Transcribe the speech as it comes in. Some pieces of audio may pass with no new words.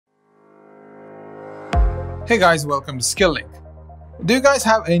Hey guys, welcome to Skill-Lync. Do you guys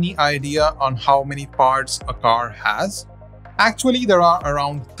have any idea on how many parts a car has? Actually, there are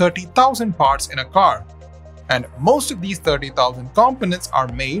around 30,000 parts in a car, and most of these 30,000 components are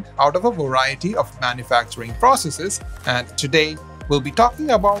made out of a variety of manufacturing processes, and today we'll be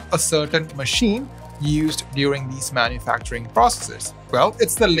talking about a certain machine used during these manufacturing processes. Well,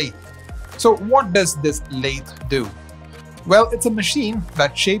 it's the lathe. So what does this lathe do? Well, it's a machine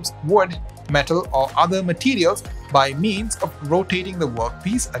that shapes wood, metal, or other materials by means of rotating the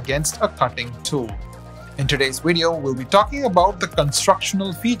workpiece against a cutting tool. In today's video, we'll be talking about the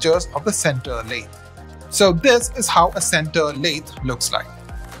constructional features of the center lathe. So this is how a center lathe looks like.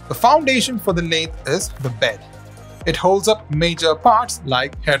 The foundation for the lathe is the bed. It holds up major parts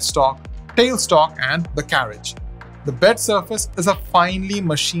like headstock, tailstock, and the carriage. The bed surface is a finely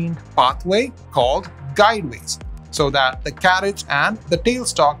machined pathway called guideways, so that the carriage and the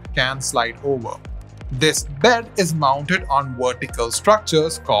tailstock can slide over. This bed is mounted on vertical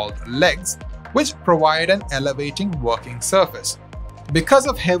structures called legs, which provide an elevating working surface. Because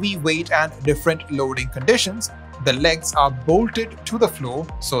of heavy weight and different loading conditions, the legs are bolted to the floor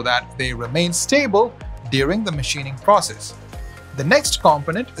so that they remain stable during the machining process. The next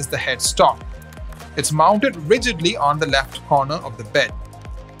component is the headstock. It's mounted rigidly on the left corner of the bed.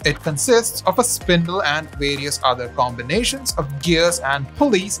 It consists of a spindle and various other combinations of gears and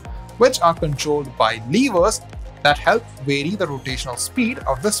pulleys, which are controlled by levers that help vary the rotational speed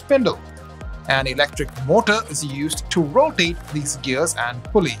of the spindle. An electric motor is used to rotate these gears and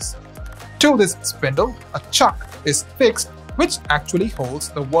pulleys. To this spindle, a chuck is fixed, which actually holds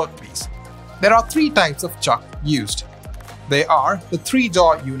the workpiece. There are three types of chuck used. They are the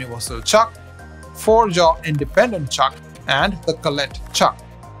 3-jaw universal chuck, 4-jaw independent chuck, and the collet chuck.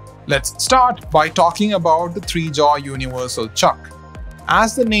 Let's start by talking about the 3-jaw universal chuck.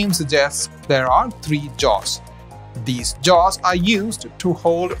 As the name suggests, there are 3 jaws. These jaws are used to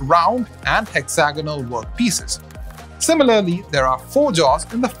hold round and hexagonal workpieces. Similarly, there are 4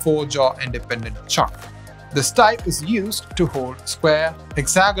 jaws in the 4-jaw independent chuck. This type is used to hold square,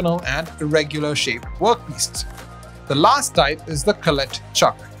 hexagonal, and irregular shaped workpieces. The last type is the collet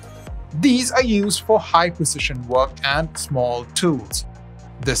chuck. These are used for high precision work and small tools.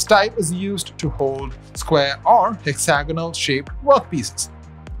 This type is used to hold square or hexagonal shaped workpieces.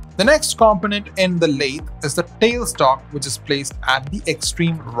 The next component in the lathe is the tailstock, which is placed at the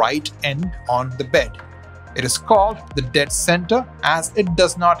extreme right end on the bed. It is called the dead center as it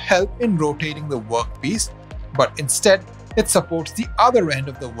does not help in rotating the workpiece, but instead it supports the other end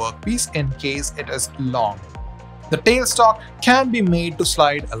of the workpiece in case it is long. The tailstock can be made to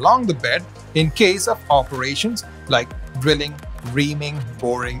slide along the bed in case of operations like drilling, reaming,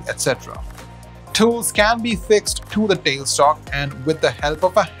 boring, etc. Tools can be fixed to the tailstock, and with the help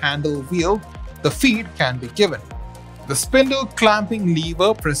of a handle wheel, the feed can be given. The spindle clamping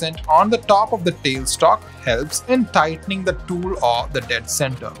lever present on the top of the tailstock helps in tightening the tool or the dead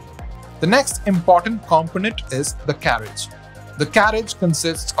center. The next important component is the carriage. The carriage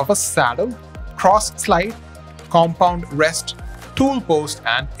consists of a saddle, cross slide, compound rest, tool post,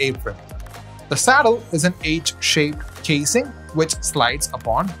 and apron. The saddle is an H-shaped casing which slides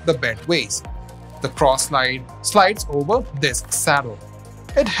upon the bedways. The cross slide slides over this saddle.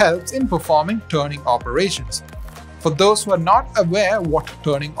 It helps in performing turning operations. For those who are not aware what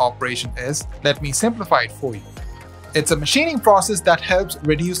turning operation is, let me simplify it for you. It's a machining process that helps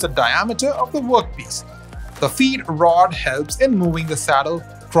reduce the diameter of the workpiece. The feed rod helps in moving the saddle,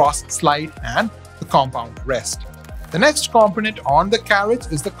 cross slide, and the compound rest. The next component on the carriage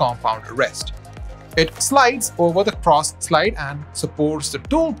is the compound rest. It slides over the cross slide and supports the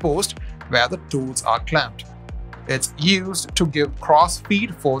tool post where the tools are clamped. It's used to give cross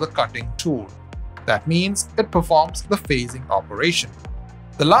feed for the cutting tool. That means it performs the phasing operation.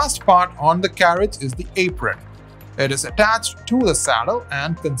 The last part on the carriage is the apron. It is attached to the saddle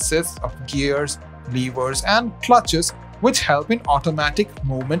and consists of gears, levers, and clutches which help in automatic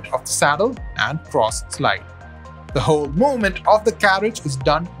movement of the saddle and cross slide. The whole movement of the carriage is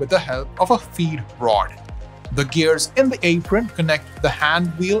done with the help of a feed rod. The gears in the apron connect the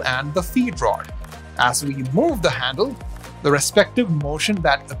hand wheel and the feed rod. As we move the handle, the respective motion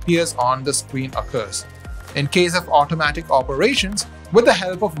that appears on the screen occurs. In case of automatic operations, with the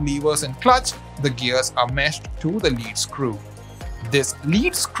help of levers and clutch, the gears are meshed to the lead screw. This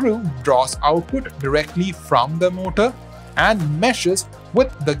lead screw draws output directly from the motor and meshes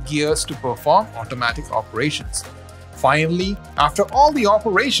with the gears to perform automatic operations. Finally, after all the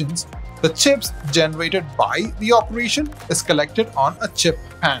operations, the chips generated by the operation is collected on a chip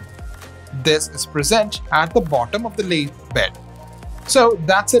pan. This is present at the bottom of the lathe bed. So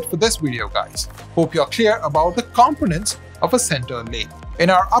that's it for this video, guys. Hope you're clear about the components of a center lathe. In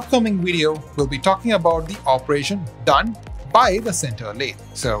our upcoming video, we'll be talking about the operation done by the center lathe.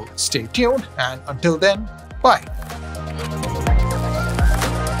 So stay tuned, and until then, bye.